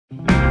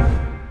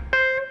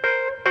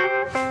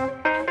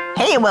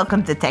Hey, and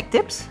welcome to Tech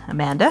Tips.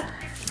 Amanda.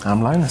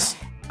 I'm Linus.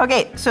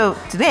 Okay, so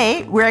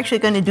today we're actually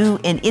going to do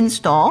an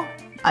install.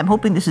 I'm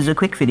hoping this is a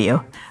quick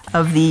video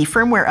of the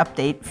firmware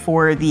update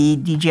for the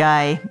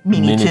DJI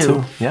Mini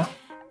 2. Yeah.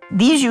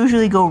 These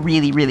usually go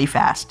really, really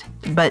fast,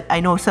 but I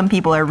know some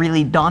people are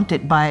really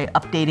daunted by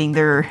updating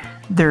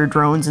their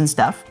drones and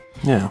stuff.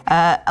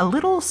 Yeah. A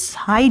little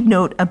side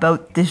note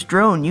about this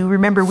drone. You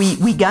remember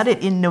we got it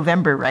in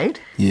November, right?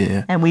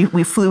 Yeah. And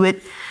we flew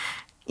it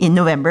in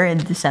November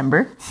and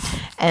December.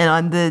 And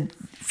on the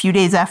few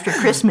days after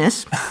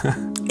Christmas,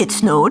 it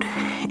snowed.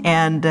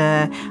 And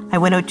I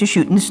went out to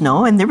shoot in the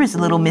snow, and there was a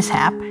little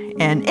mishap.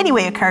 And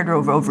anyway, a car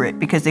drove over it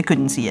because they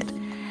couldn't see it.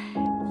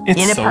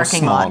 It's in a so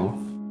parking small. lot.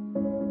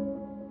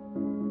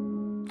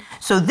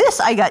 So this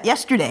I got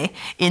yesterday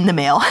in the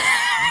mail.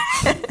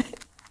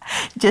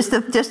 Just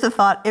a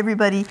thought,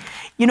 everybody,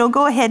 you know,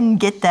 go ahead and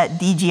get that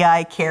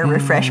DJI Care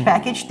Refresh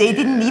package. They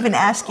didn't even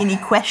ask any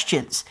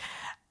questions.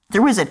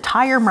 There was a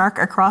tire mark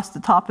across the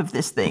top of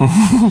this thing.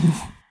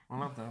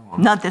 Not that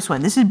one. Not this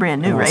one. This is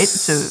brand new, right?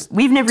 So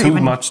we've never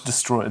even...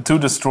 Too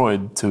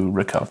destroyed to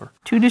recover.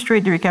 Too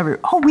destroyed to recover.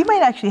 Oh, we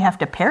might actually have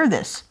to pair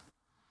this.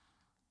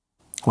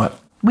 What?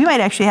 We might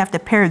actually have to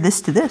pair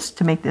this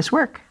to make this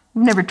work.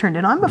 We've never turned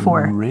it on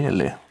before.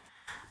 Really?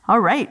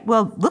 All right.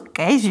 Well, look,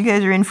 guys, you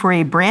guys are in for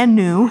a brand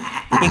new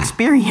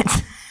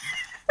experience.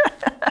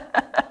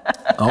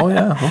 Oh,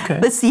 yeah. Okay.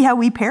 Let's see how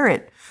we pair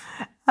it.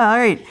 All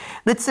right.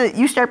 Let's.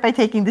 You start by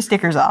taking the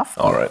stickers off.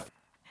 All right.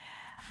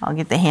 I'll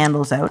get the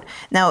handles out.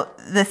 Now,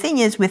 the thing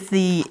is with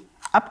the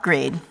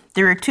upgrade,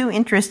 there are two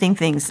interesting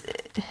things.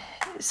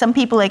 Some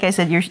people, like I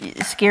said, you're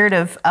scared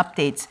of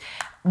updates.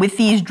 With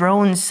these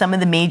drones, some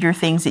of the major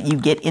things that you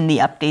get in the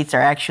updates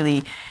are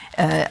actually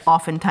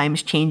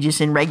oftentimes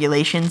changes in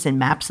regulations and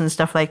maps and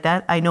stuff like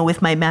that. I know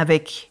with my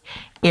Mavic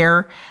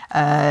Air,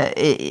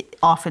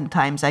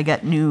 oftentimes I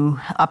got new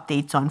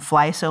updates on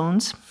fly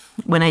zones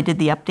when I did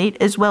the update,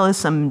 as well as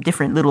some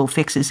different little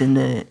fixes in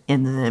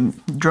the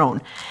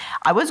drone.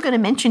 I was going to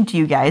mention to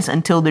you guys,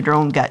 until the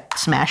drone got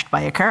smashed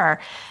by a car,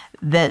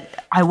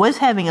 that I was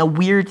having a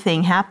weird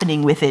thing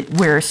happening with it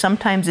where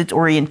sometimes its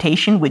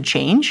orientation would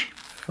change.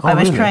 Oh, I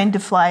was really? trying to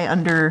fly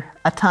under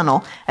a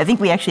tunnel. I think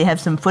we actually have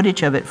some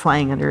footage of it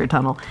flying under a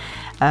tunnel.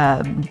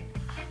 And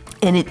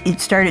it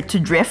started to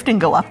drift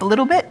and go up a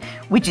little bit,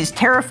 which is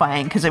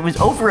terrifying because it was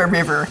over a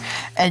river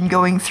and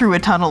going through a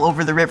tunnel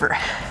over the river.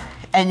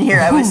 And here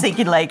I was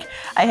thinking, like,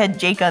 I had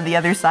Jake on the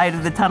other side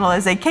of the tunnel. I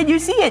was like, can you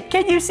see it?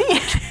 Can you see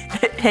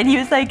it? And he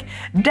was like,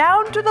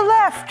 down to the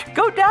left,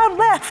 go down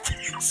left.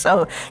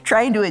 So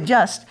trying to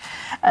adjust.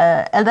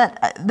 And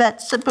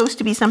that's supposed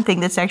to be something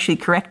that's actually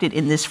corrected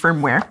in this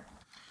firmware.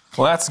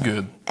 Well, that's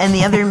good. And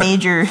the other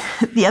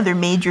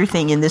major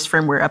thing in this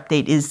firmware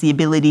update is the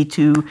ability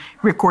to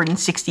record in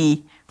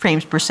 60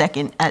 frames per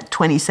second at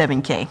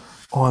 27K.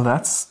 Oh,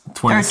 that's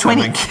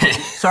 27K.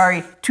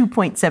 Sorry,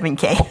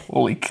 2.7K.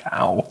 Holy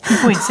cow.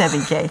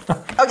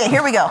 2.7K. Okay,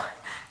 here we go.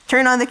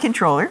 Turn on the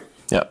controller.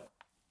 Yep.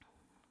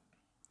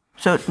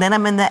 So then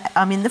I'm in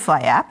the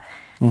Fly app.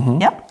 Mm-hmm.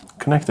 Yep.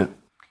 Connected.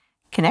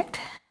 Connect.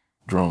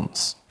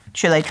 Drones.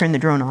 Should I turn the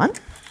drone on?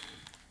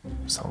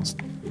 Sounds...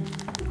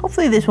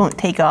 Hopefully this won't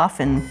take off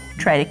and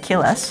try to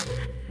kill us.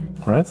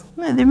 Right?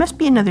 There must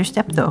be another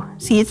step though.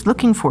 See, it's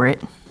looking for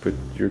it. Put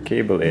your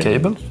cable in.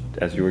 Cable?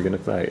 As you were going to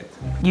fly it.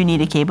 You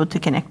need a cable to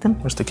connect them.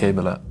 Where's the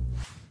cable at?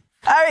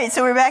 All right,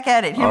 so we're back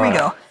at it. Here we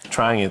go.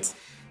 Trying it.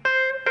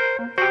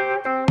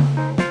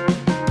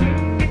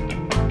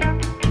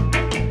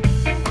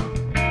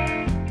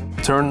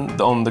 Turn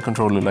on the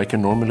controller like you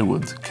normally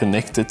would.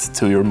 Connect it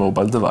to your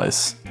mobile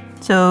device.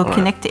 So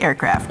connect to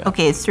aircraft. Yeah.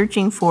 Okay, it's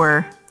searching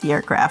for the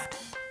aircraft.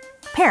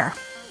 Pair.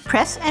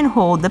 Press and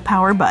hold the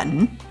power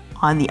button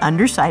on the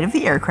underside of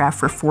the aircraft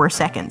for 4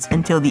 seconds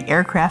until the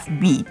aircraft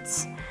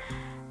beeps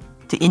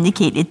to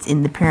indicate it's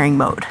in the pairing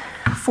mode.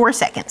 4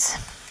 seconds.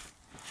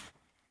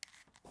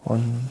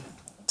 1,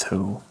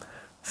 2,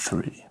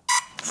 3,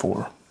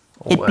 4.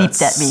 Oh, it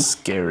beeped at me.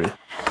 Scary.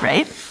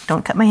 Right?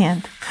 Don't cut my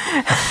hand.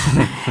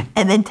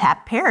 And then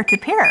tap pair to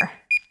pair.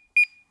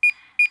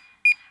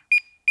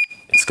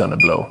 It's gonna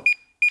blow.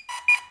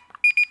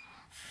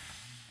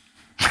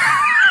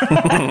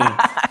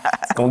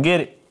 It's gonna get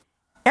it.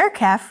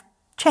 Aircraft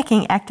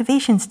checking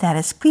activation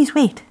status. Please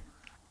wait.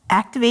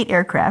 Activate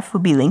aircraft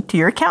will be linked to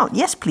your account.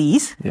 Yes,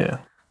 please. Yeah.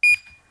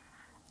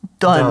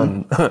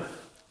 Done.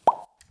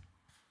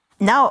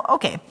 Now,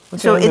 okay.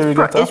 So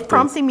it's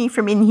prompting me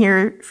from in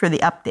here for the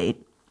update.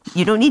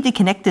 You don't need to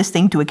connect this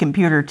thing to a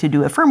computer to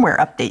do a firmware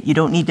update. You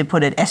don't need to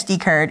put an SD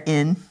card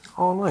in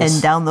and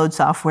download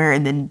software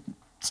and then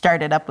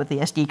start it up with the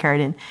SD card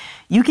in.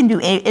 You can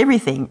do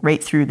everything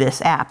right through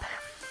this app.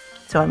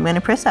 So I'm going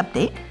to press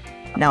update.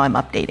 Now I'm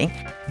updating.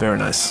 Very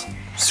nice.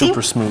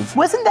 Super smooth.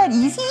 Wasn't that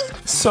easy?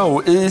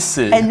 So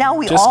easy. And now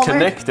we just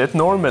connect it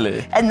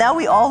normally. And now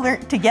we all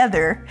learned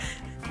together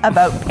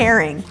about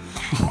pairing.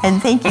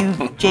 And thank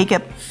you,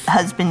 Jacob,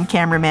 husband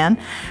cameraman,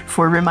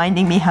 for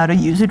reminding me how to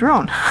use a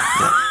drone.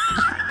 Yeah.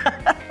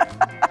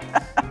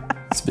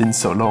 It's been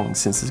so long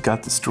since it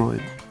got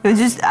destroyed. It was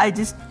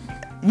just,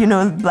 you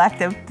know,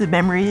 blacked out the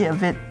memory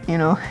of it, you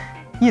know,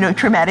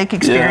 traumatic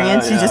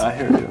experience. Yeah, I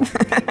hear you.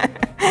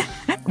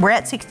 We're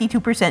at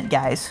 62%,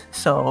 guys,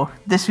 so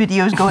this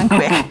video is going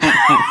quick.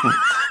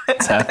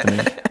 It's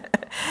happening.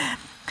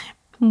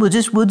 We'll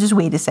just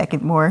wait a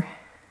second more.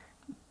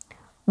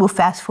 We'll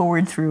fast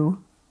forward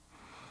through.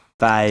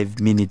 5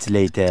 minutes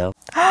later.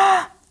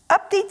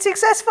 Update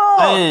successful!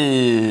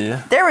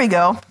 Hey! There we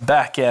go.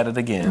 Back at it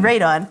again.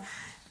 Right on.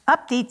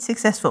 Update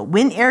successful.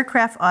 When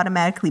aircraft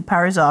automatically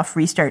powers off,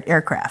 restart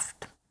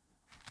aircraft.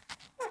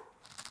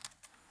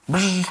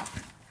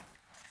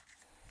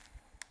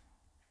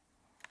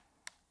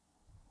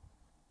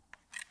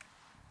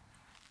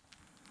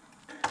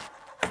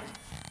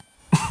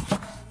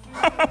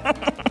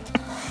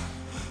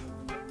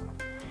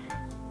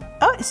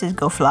 Oh, it says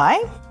go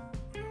fly.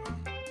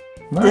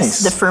 Nice.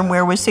 The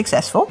firmware was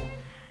successful.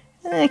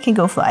 And it can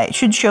go fly. It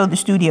should show the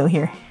studio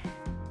here.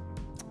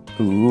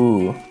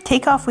 Ooh.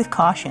 Take off with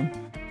caution.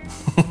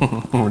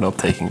 We're not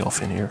taking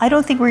off in here. I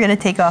don't think we're going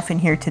to take off in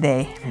here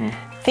today.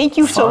 Thank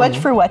you so much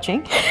for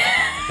watching.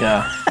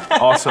 Yeah,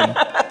 awesome.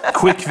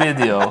 Quick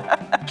video.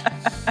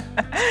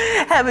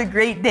 Have a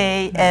great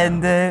day,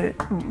 and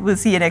we'll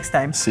see you next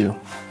time. See you.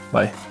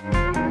 Bye.